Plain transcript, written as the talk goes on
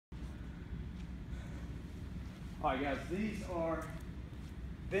All right, guys, these are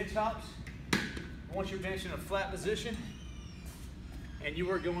bench hops. Once you're benched in a flat position, and you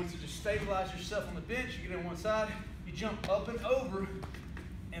are going to just stabilize yourself on the bench, you get on one side, you jump up and over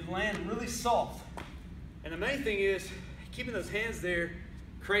and land really soft. And the main thing is, keeping those hands there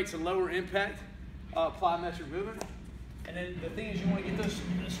creates a lower impact plyometric movement. And then the thing is, you want to get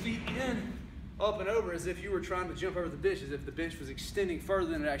those feet in, up and over, as if you were trying to jump over the bench, as if the bench was extending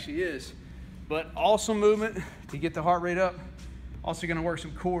further than it actually is. But awesome movement to get the heart rate up. Also going to work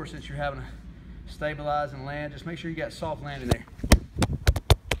some core since you're having to stabilize and land. Just make sure you got soft landing there.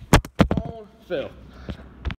 On, fell.